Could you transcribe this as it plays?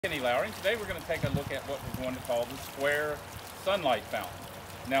Kenny Lowry. Today we're going to take a look at what we're going to call the square sunlight fountain.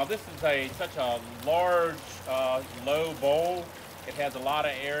 Now this is such a large, low bowl. It has a lot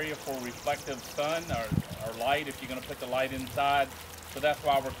of area for reflective sun or light if you're going to put the light inside. So that's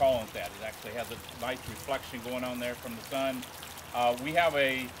why we're calling it that. It actually has a nice reflection going on there from the sun. We have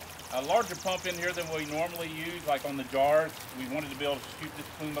a larger pump in here than we normally use, like on the jars. We wanted to be able to shoot this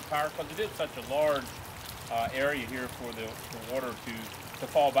plume of power because it is such a large area here for the water to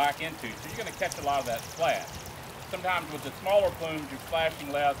fall back into. So you're going to catch a lot of that splash. Sometimes with the smaller plumes, you're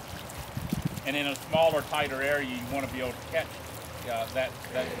splashing less, and in a smaller, tighter area, you want to be able to catch that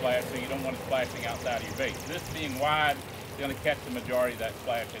splash, so you don't want it splashing outside of your base. This being wide, you're going to catch the majority of that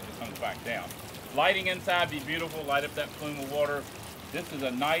splash as it comes back down. Lighting inside be beautiful. Light up that plume of water. This is a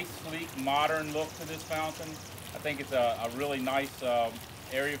nice, sleek, modern look to this fountain. I think it's a really nice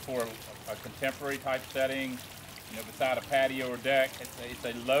area for a contemporary type setting. You know, beside a patio or deck. It's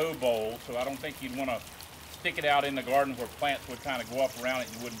a low bowl, so I don't think you'd want to stick it out in the garden where plants would kind of go up around it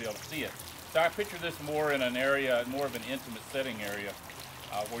and you wouldn't be able to see it. So I picture this more in an area, more of an intimate setting area,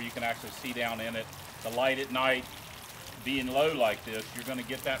 where you can actually see down in it. The light at night being low like this, you're going to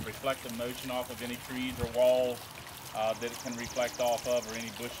get that reflective motion off of any trees or walls that it can reflect off of, or any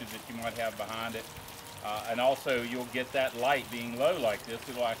bushes that you might have behind it. And also you'll get that light being low like this.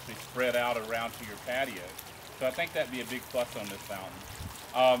 It'll actually spread out around to your patio. So I think that'd be a big plus on this fountain.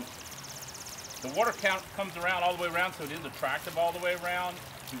 The water comes around all the way around, so it is attractive all the way around.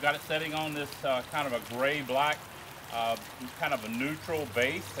 We've got it setting on this kind of a gray-black, kind of a neutral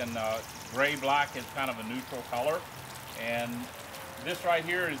base, and gray-black is kind of a neutral color. And this right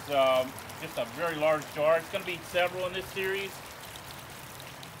here is just a very large jar. It's going to be several in this series.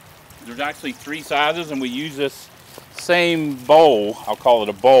 There's actually 3 sizes, and we use this same bowl, I'll call it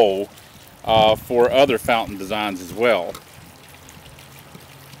a bowl, for other fountain designs as well.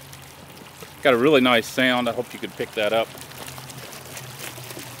 Got a really nice sound. I hope you could pick that up.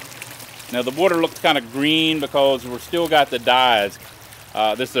 Now the water looks kind of green because we're still got the dyes.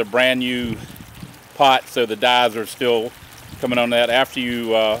 This is a brand new pot, so the dyes are still coming on that. After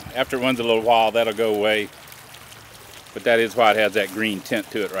it runs a little while, that'll go away. But that is why it has that green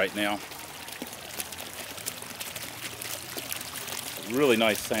tint to it right now. Really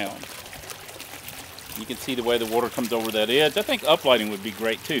nice sound. You can see the way the water comes over that edge. I think uplighting would be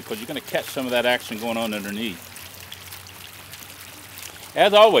great too, because you're going to catch some of that action going on underneath.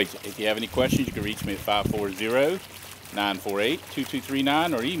 As always, if you have any questions, you can reach me at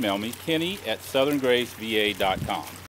 540-948-2239 or email me, Kenny@southerngraceva.com.